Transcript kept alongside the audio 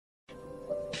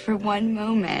For one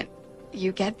moment,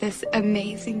 you get this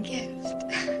amazing gift,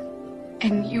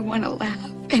 and you want to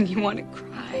laugh, and you want to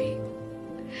cry.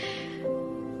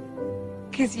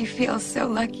 Because you feel so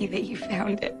lucky that you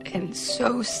found it, and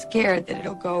so scared that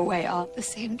it'll go away all at the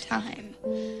same time.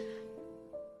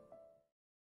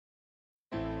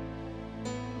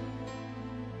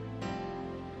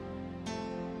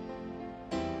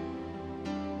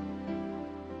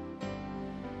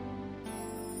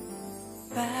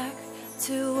 Back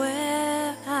to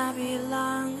where I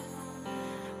belong,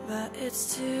 but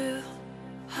it's too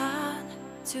hard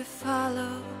to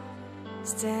follow.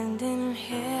 Standing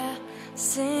here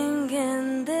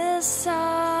singing this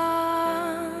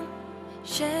song,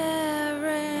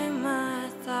 sharing my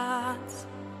thoughts.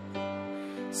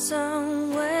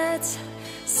 Some words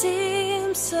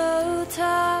seem so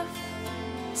tough.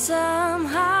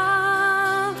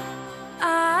 Somehow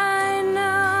I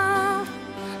know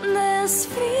this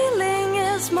feeling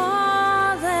is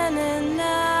more than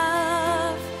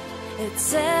enough.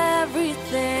 It's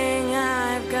everything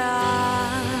I've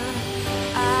got.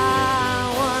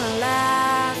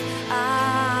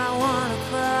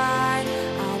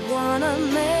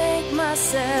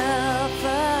 Myself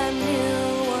a new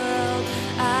world.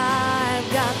 I've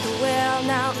got the will,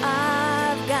 now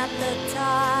I've got the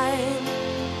time.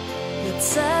 But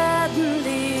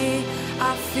suddenly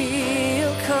I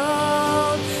feel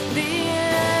cold. The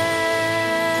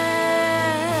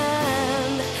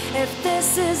end. If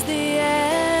this is the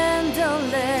end, don't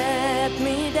let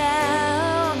me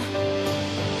down.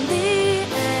 The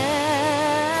end.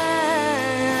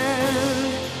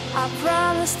 I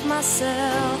promised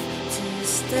myself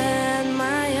stand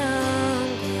my own.